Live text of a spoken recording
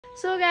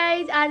So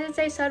guys आज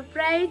चाहिँ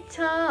surprise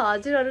छ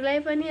हजुरहरूलाई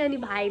पनि अनि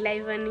भाइलाई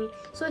पनि।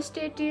 So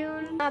stay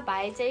tune.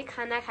 भाइ चाहिँ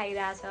खाना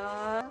खाइरहेछ।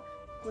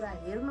 कुरा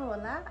हेर्नु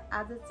होला।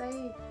 आज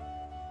चाहिँ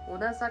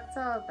हुन सक्छ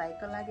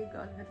भाइको लागि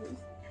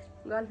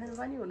गर्लफ्रेन्ड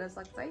पनि हुन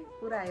सक्छ है।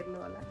 कुरा हेर्नु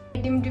होला।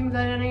 डिम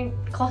गरेर नै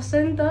खस्छ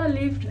नि त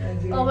लिफ्ट।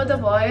 अब त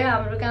भयो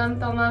हाम्रो काम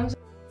तमाम।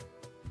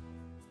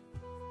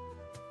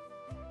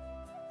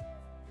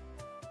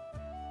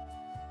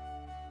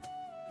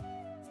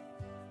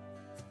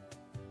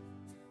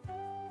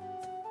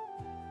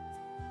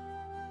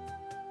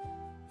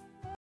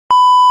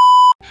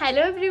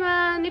 हेलो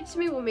एभ्रिवान, इट्स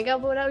मी भूमिका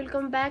बोरा।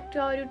 Welcome back to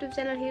our YouTube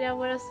channel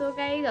HiraBohara। So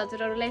guys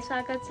हजुरहरूलाई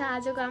स्वागत छ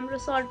आजको हाम्रो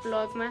सर्ट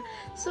भ्लगमा।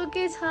 सो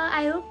के छ,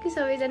 आई होप कि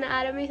सबैजना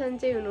आरामै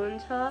सन्चै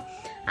हुनुहुन्छ।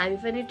 हामी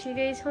पनि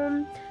ठिकै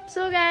छौँ।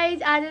 सो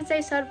गाइज आज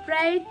चाहिँ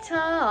सरप्राइज छ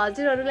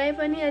हजुरहरूलाई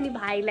पनि अनि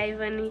भाइलाई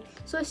पनि।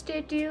 So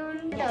stay tune.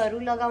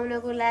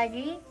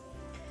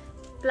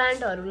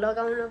 प्लान्टहरू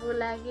लगाउनको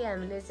लागि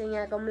हामीले चाहिँ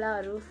यहाँ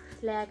गमलाहरू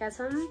ल्याएका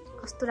छौँ।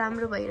 कस्तो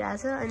राम्रो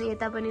भइरहेछ। अनि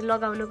यता पनि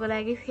लगाउनको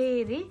लागि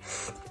फेरि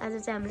आज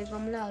चाहिँ हामीले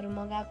गमलाहरू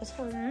मगाएको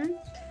छौँ।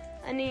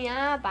 अनि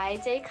यहाँ भाइ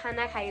चाहिँ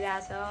खाना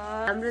खाइरहेछ।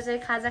 हाम्रो चाहिँ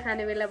खाजा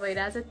खाने बेला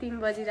भइरहेछ, 3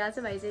 बजिरहेछ।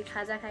 भाइ चाहिँ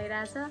खाजा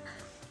खाइरहेछ।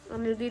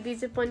 अनि दिदी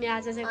चाहिँ पनि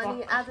आज चाहिँ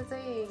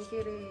के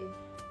अरे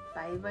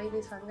भाइ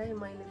बहिनीसँगै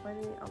मैले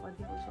पनि अब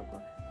दिउँसोको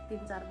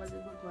 3-4 बजे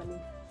बुक भने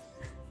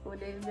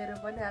हुने मेरो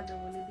पनि आज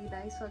भोलि दिन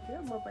आइसक्यो।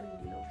 म पनि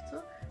ढिलो उठ्छु।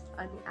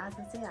 अनि आज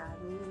चाहिँ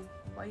हामी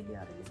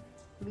बहिनीहरूले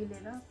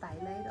मिलेर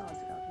भाइलाई र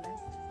हजुरहरूलाई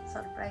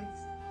सरप्राइज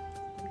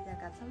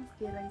दिएका छौँ।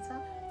 के रहेछ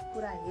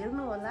कुरा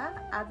हेर्नु होला।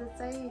 आज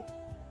चाहिँ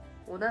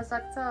हुन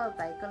सक्छ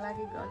भाइको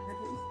लागि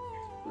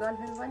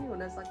गर्लफ्रेन्ड पनि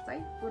हुन सक्छ है।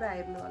 कुरा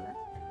हेर्नु होला।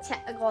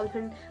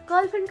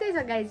 गर्लफ्रेन्डकै छ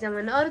गाइज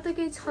जमाना, अरू त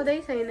केही छँदै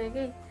छैन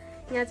कि।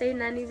 यहाँ चाहिँ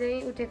नानी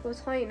चाहिँ उठेको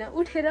छैन,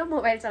 उठेर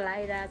मोबाइल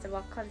चलाइरहेछ।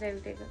 भर्खर चाहिँ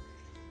उठेको।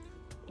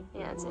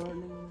 यहाँ चाहिँ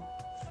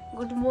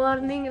गुड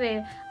मर्निङ रे,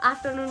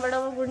 आफ्टरनुनबाट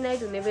अब गुड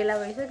नाइट हुने बेला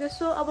भइसक्यो।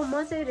 सो अब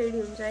म चाहिँ रेडी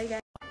हुन्छु है।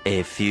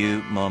 A few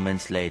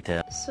moments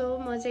later. So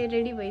म चाहिँ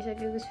रेडी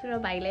भइसकेको छु र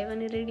भाइलाई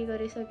पनि रेडी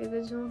गरिसकेको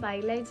छु।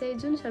 भाइलाई चाहिँ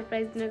जुन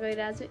सरप्राइज दिन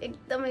गइरहेको छु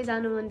एकदमै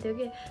जानु मन थियो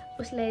कि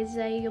उसलाई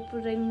चाहिँ यो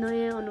पुरै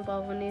नयाँ अनुभव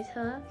हुनेछ।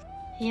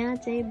 यहाँ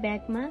चाहिँ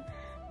ब्यागमा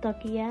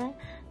तकिया,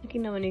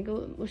 किनभनेको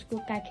उसको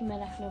काखीमा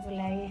राख्नको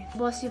लागि,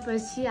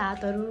 बसेपछि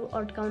हातहरू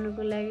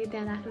अड्काउनको लागि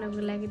त्यहाँ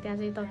राख्नको लागि त्यहाँ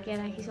चाहिँ तकिया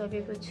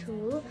राखिसकेको छु।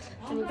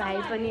 अनि भाइ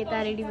पनि यता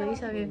रेडी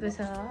भइसकेको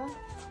छ।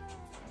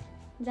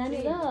 जाने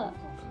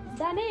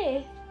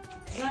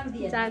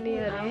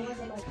अरे।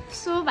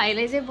 सो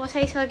भाइलाई चाहिँ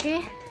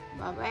बसाइसकेँ।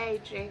 बाबाई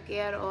टेक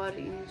केयर और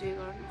इन्जोय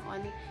गर्नु।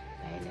 अनि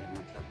भाइलाई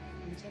मतलब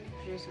हुन्छ नि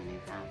फ्रेस हुने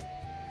काम।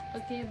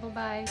 Okay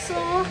by. सो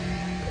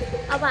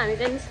अब हामी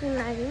चाहिँ निस्किन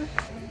लाग्यौँ।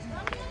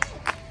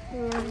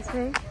 यहाँ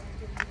चाहिँ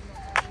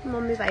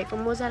मम्मी भाइको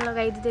मोजा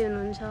लगाइदिँदै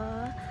हुनुहुन्छ।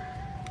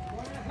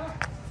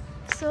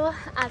 सो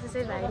आज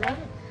चाहिँ भाइलाई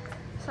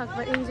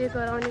सकभर इन्जोय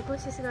गराउने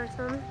कोसिस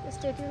गर्छौँ।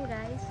 Stay tune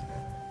guys.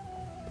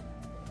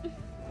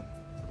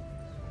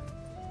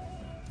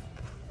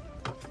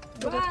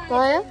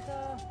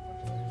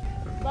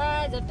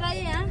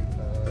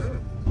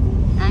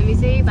 हामी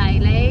चाहिँ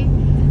भाइलाई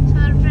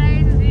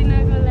सरप्राइज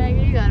दिनको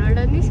लागि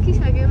घरबाट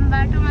निस्किसक्यौँ,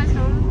 बाटोमा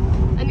छौँ।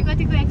 अनि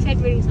कतिको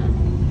एक्साइटमेन्ट छ,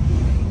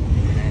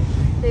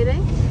 धेरै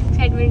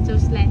एक्साइटमेन्ट छ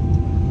उसलाई।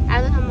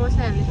 आजसम्म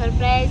उसलाई हामीले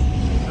सरप्राइज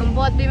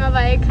बर्थडेमा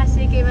भए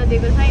खासै केहीमा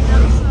दिएको छैन।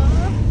 So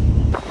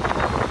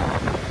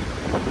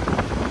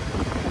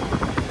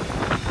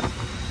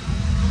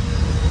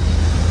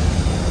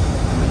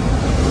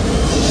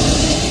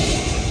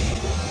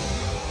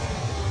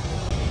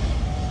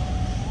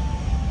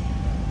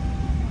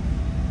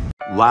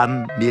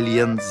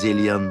 1,000,000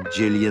 zillion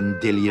jillion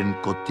dillion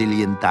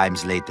cotillion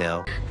times later.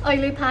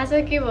 अहिले थाहा छ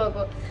के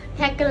भएको,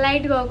 ठ्याक्क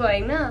लाइट गएको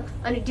होइन।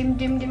 अनि डिम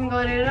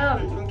गरेर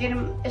के अरे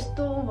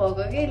यस्तो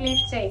भएको कि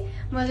लिफ्ट चाहिँ।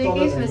 म चाहिँ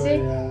के सोचेँ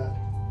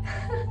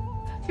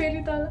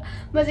फेरि तल,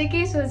 म चाहिँ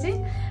के सोचेँ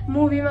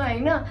मुभीमा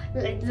होइन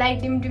लाइट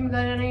डिम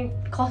गरेर नै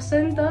खस्छ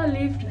नि त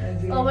लिफ्ट।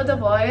 अब त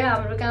भयो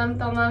हाम्रो काम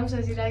तमाम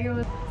सोचिराख्यो।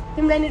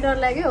 तिमीलाई नि डर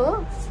लाग्यो हो?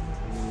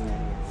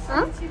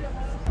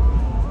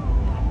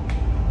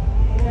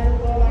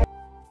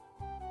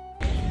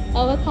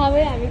 अब थाहा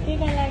भयो हामी के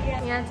लाग्यो।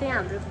 यहाँ चाहिँ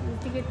हाम्रो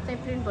टिकट चाहिँ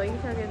प्रिन्ट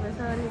भइसकेको छ।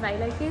 अनि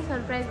भाइलाई के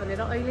सरप्राइज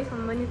भनेर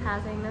अहिलेसम्म पनि थाहा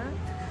छैन।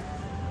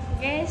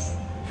 गेस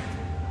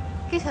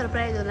के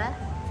सरप्राइज होला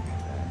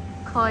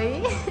खै।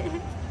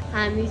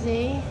 हामी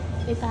चाहिँ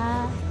यता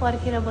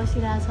पर्खेर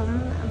बसिरहेछौँ।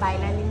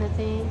 भाइलाई लिन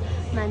चाहिँ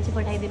मान्छे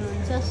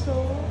पठाइदिनुहुन्छ। सो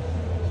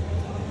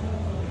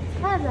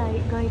कहाँ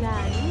गइरह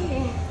हामी?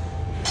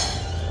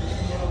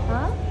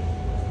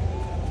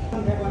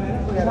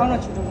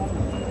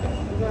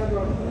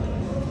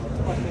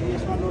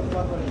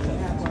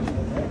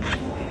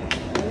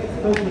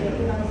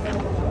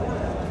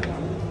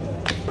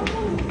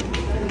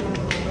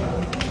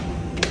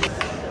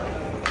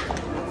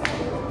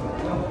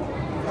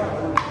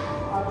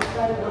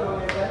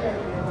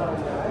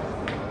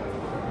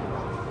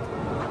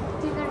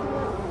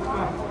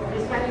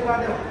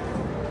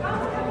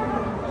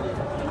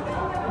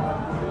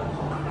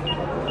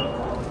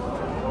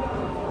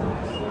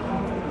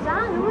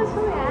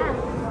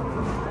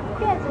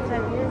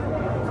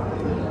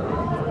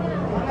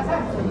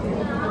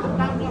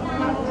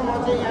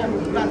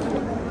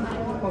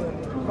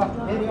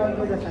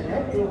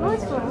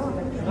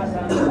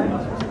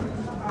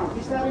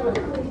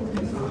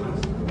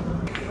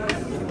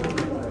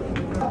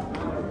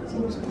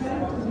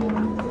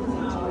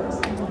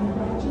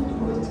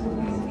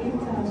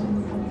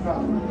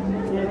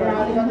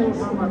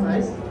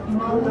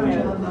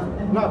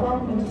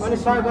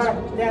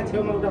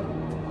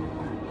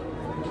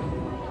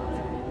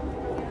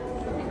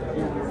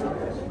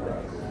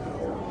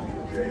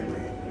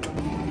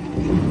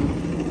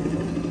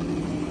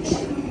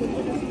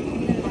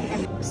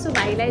 सो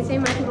भाइलाई चाहिँ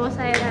माथि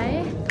बसाएर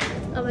आएँ।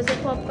 अब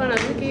चाहिँ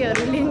पपकर्नहरू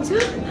केहीहरू लिन्छु।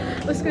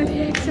 उसको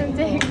रियाक्सन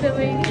चाहिँ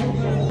एकदमै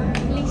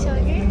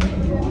लिइसकेँ।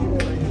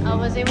 अब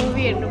चाहिँ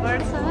मुभी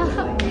हेर्नुपर्छ।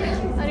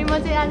 अनि म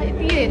चाहिँ आज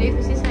यति धेरै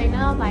खुसी छैन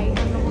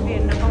भाइसँग मुभी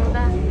हेर्न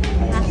पाउँदा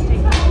लास्ट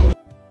टाइम।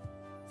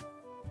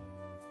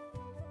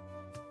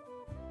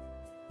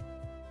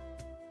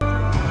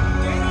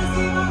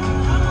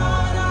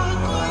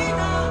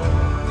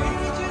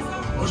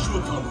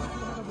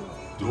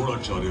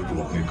 द्रोणाचार्य को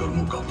अपने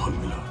कर्मों का फल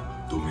मिला।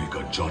 तुम एक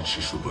अजात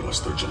शिशु पर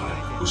अस्त्र चलाए,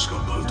 उसका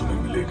फल तुम्हें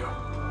मिलेगा।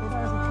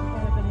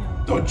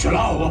 तो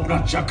चलाओ अपना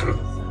चक्र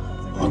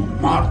और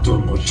मार दो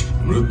मुझे।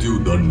 मृत्यु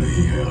दंड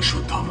नहीं है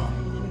अश्वत्थामा,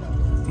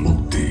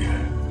 मुक्ति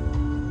है।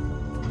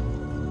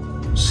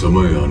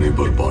 समय आने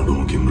पर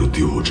पांडवों की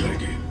मृत्यु हो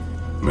जाएगी।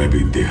 मैं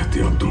भी देह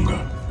त्याग दूंगा।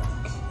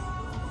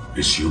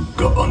 इस युग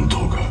का अंत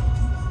होगा,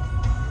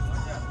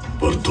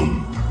 पर तुम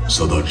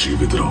सदा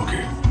जीवित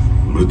रहोगे।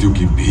 मृत्यु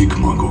की भीख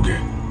मांगोगे,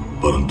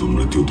 परंतु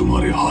मृत्यु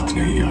तुम्हारे हाथ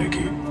नहीं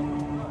आएगी।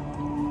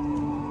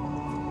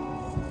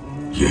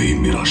 यही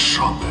मेरा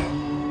श्राप है।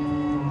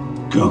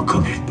 क्या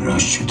कभी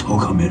प्रायश्चित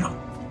होगा मेरा?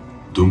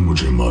 तुम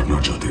मुझे मारना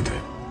चाहते थे,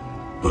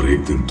 पर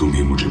एक दिन तुम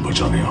ही मुझे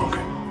बचाने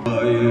आओगे।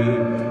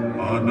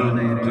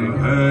 अनंत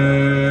है,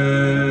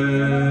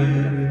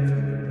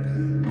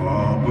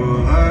 पाप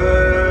है,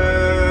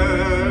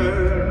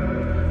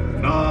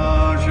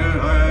 नाश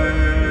है,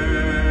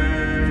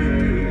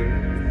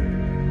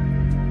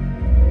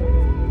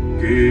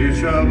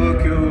 केशव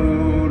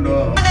क्यों ना।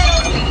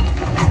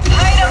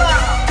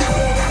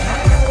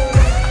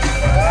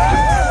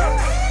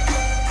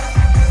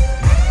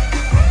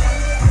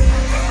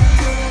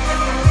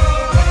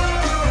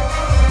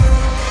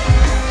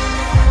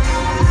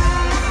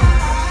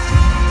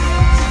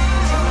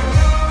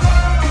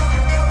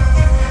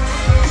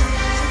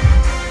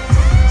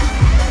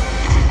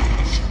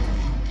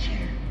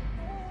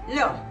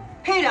 लो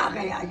फिर आ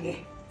गया ये,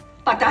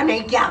 पता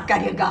नहीं क्या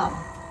करेगा।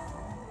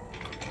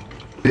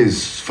 Please,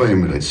 5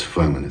 minutes,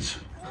 5 minutes.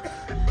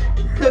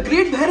 The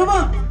great Bhairahawa.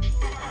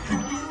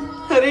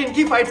 अरे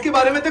इनकी फाइट्स के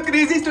बारे में तो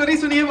क्रेजी स्टोरी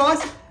सुनी है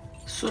बॉस।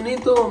 सुनी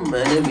तो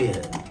मैंने भी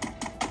है।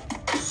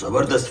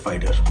 जबरदस्त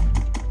फाइटर,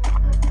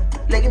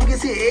 लेकिन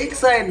किसी एक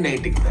साइड नहीं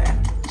टिकता है।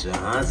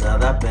 जहां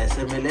ज्यादा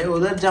पैसे मिले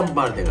उधर जंप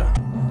मार देगा।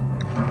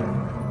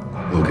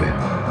 ओके,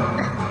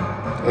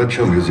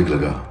 अच्छा म्यूजिक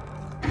लगा।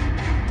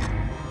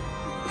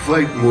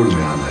 फाइट मोड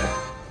में आना है।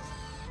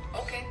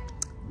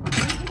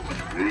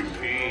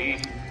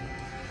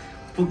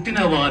 పుట్టిన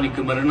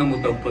వానికి మరణము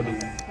తప్పదు,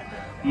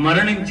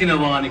 మరణించిన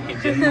వానికి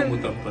జన్మము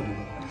తప్పదు.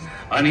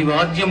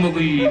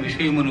 అనివార్యముగు ఈ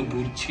విషయమును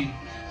గూర్చి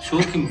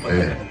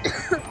శోకింపగలదు.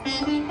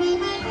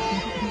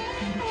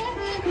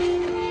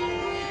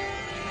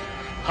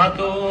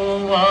 హతో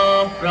వా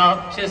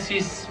ప్రాప్స్యసి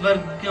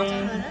స్వర్గం,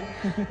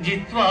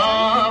 జిత్వా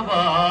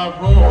వా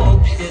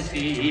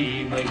భోక్ష్యసి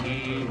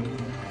మహీం.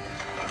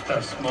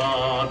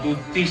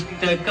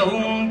 తస్మాదుత్తిష్ఠ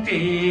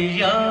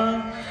కౌంతేయ,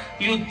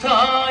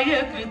 युद्धाय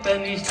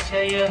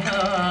कृतनिश्चयः,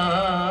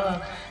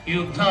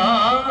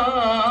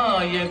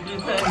 युद्धाय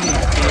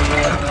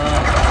कृतनिश्चयः.